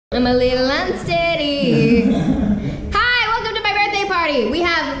I'm a little unsteady. Hi, welcome to my birthday party. We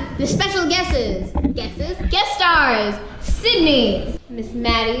have the special guest stars. Sydney, Miss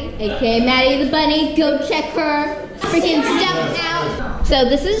Maddie, aka Maddie the Bunny. Go check her freaking stuff out. So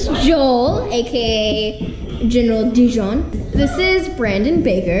this is Joel, aka General Dijon. This is Brandon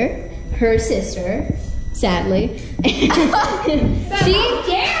Baker, her sister, sadly. How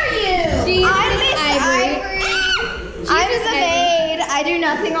dare you? I'm Miss Ivory. I'm Miss Maid. I do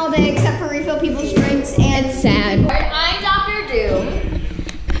nothing all day except for refill people's drinks, and It's sad. I'm Dr. Doom,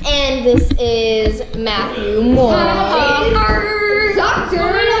 and this is Matthew Moore. Doctor.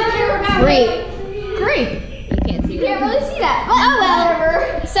 Great. You can't see that. Can't really see that. But Oh well.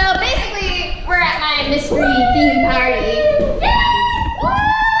 whatever. So basically, we're at my mystery theme party.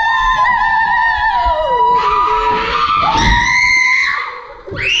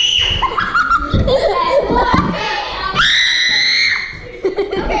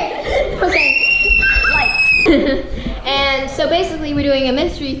 And so basically we're doing a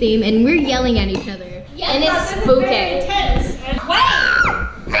mystery theme and we're yelling at each other. And it's spooky.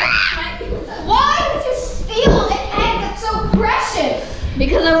 Why did you steal an egg that's so precious?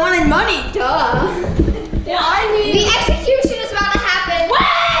 Because I wanted money, duh. The execution is about to happen.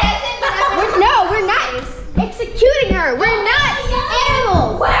 We're not executing her. We're not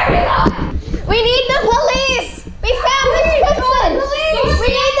animals. Where are we going? We need the police. We found this person. We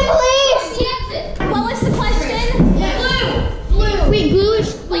need the police. What was the question? Blue. Wait, blue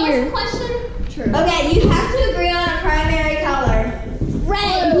is clear. Question? True. Okay, you have to agree on a primary color.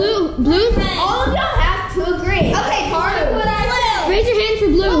 Red. Blue. All of y'all have to agree. Okay, part of what I said. Raise your hand for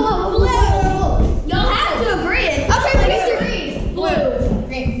blue. Blue. Y'all have to agree. Okay, raise your hands. Blue.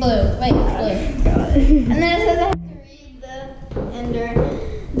 Great, blue. Wait, blue. And then it says I have to read the ender.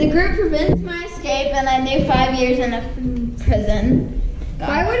 The group prevents my escape, and I do 5 years in a prison.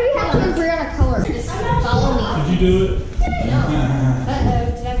 Why would we have to agree on a color? Just follow me. Did you do it?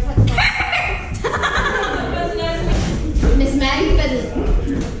 Miss Maddie Pheasant.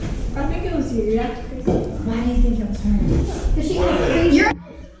 I think it was you. That's crazy. Why do you think it was her? Because she acted crazy. You're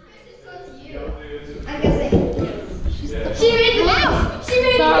I guess she made the mouth. She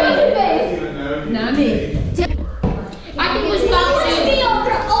made the face. Not me. I think it was about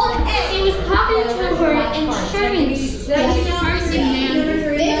she was talking to her insurance. They got me first, and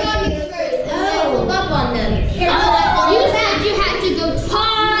then I pulled up on them. You said you had to go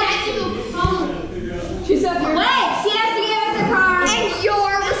talk. She said, Wait, she has to give us a card. And your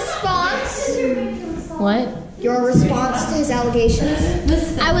response? What? Your response to his allegations?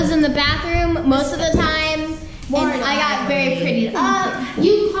 I was in the bathroom most of the time, and I got very pretty.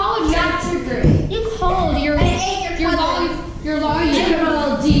 You called your lawyer.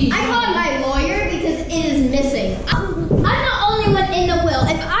 I called my lawyer because it is missing. I'm the only one in the will.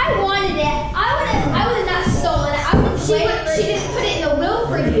 If I wanted it, I would have not stolen it. She didn't put it in the will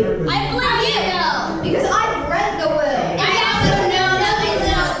for you. I blame you. Because I've read the will. I also know that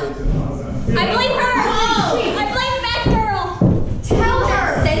I blame her. I blame that girl. Tell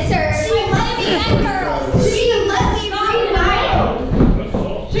her. Censor. She let me that girl. She let me read my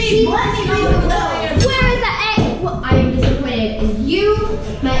will. She let me read the will. Where is the egg? Well, I am disappointed in you,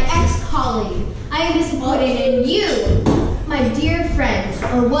 my ex-colleague. I am disappointed in you, my dear friend,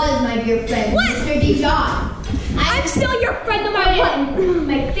 or was my dear friend, Mr. Dijon. I'm still your friend no matter what.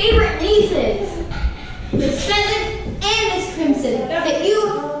 My favorite nieces, Miss Pheasant and Miss Crimson, that you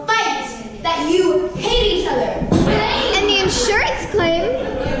fight, that you hate each other. And the insurance claim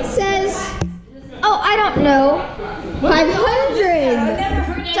says, oh, I don't know,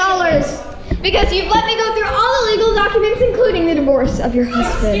 $500. Because you've let me go through all the legal documents, including the divorce of your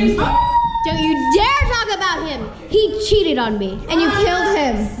husband. Don't you dare talk about him. He cheated on me. And you killed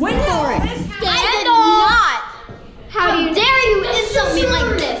him. when for it. I did not. How dare you insult me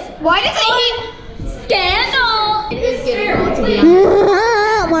like this? Why does it Scandal. It is getting old to be honest.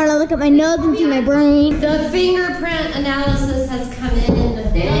 I want to look at my nose and see my brain. The fingerprint analysis has